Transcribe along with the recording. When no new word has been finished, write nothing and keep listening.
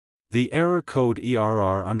The error code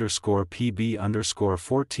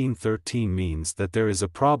ERR_PB_1413 means that there is a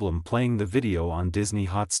problem playing the video on Disney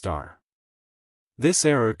Hotstar. This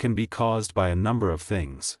error can be caused by a number of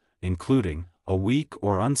things, including a weak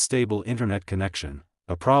or unstable internet connection,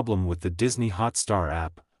 a problem with the Disney Hotstar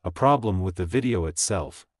app, a problem with the video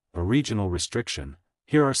itself, a regional restriction.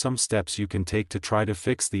 Here are some steps you can take to try to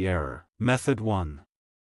fix the error. Method 1.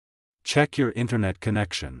 Check your internet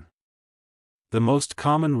connection. The most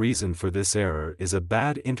common reason for this error is a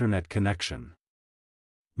bad internet connection.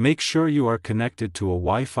 Make sure you are connected to a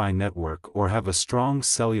Wi-Fi network or have a strong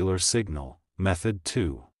cellular signal. Method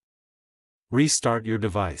 2. Restart your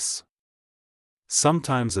device.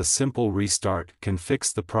 Sometimes a simple restart can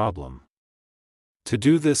fix the problem. To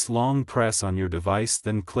do this, long press on your device,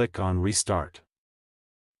 then click on Restart.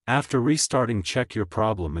 After restarting, check your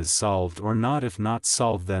problem is solved or not. If not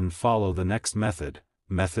solved, then follow the next method.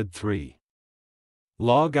 Method 3.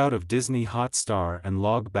 Log out of Disney Hotstar and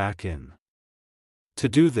log back in. To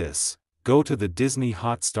do this, go to the Disney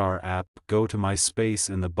Hotstar app, go to My Space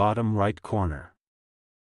in the bottom right corner.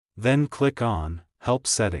 Then click on Help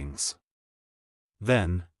Settings.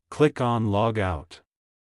 Then, click on Log Out.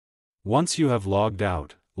 Once you have logged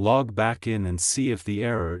out, log back in and see if the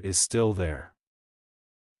error is still there.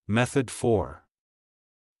 Method 4.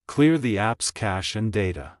 Clear the app's cache and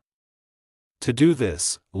data. To do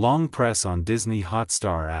this, long press on Disney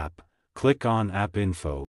Hotstar app, click on App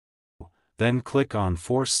Info, then click on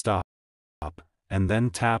Force Stop, and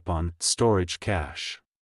then tap on Storage Cache.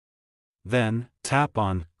 Then, tap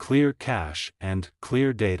on Clear Cache and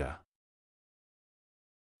Clear Data.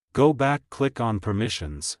 Go back, click on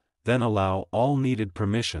Permissions, then allow all needed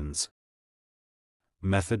permissions.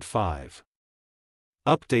 Method 5.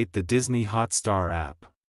 Update the Disney Hotstar app.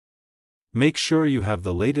 Make sure you have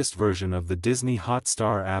the latest version of the Disney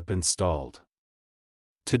Hotstar app installed.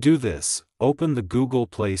 To do this, open the Google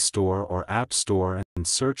Play Store or App Store and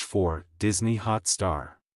search for Disney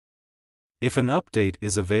Hotstar. If an update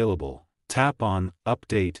is available, tap on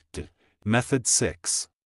Update. Method 6.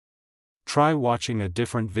 Try watching a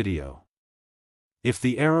different video. If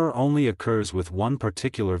the error only occurs with one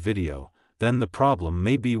particular video, then the problem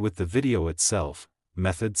may be with the video itself.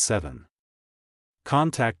 Method 7.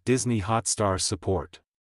 Contact Disney Hotstar support.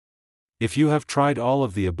 If you have tried all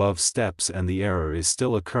of the above steps and the error is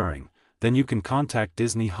still occurring, then you can contact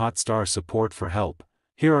Disney Hotstar support for help.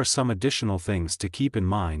 Here are some additional things to keep in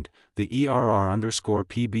mind. The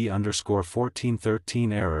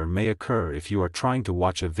ERR_PB_1413 error may occur if you are trying to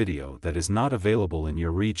watch a video that is not available in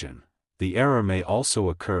your region. The error may also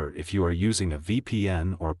occur if you are using a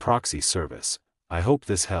VPN or proxy service. I hope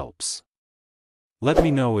this helps. Let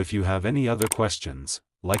me know if you have any other questions.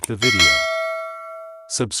 Like the video.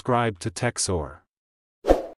 Subscribe to TechSor.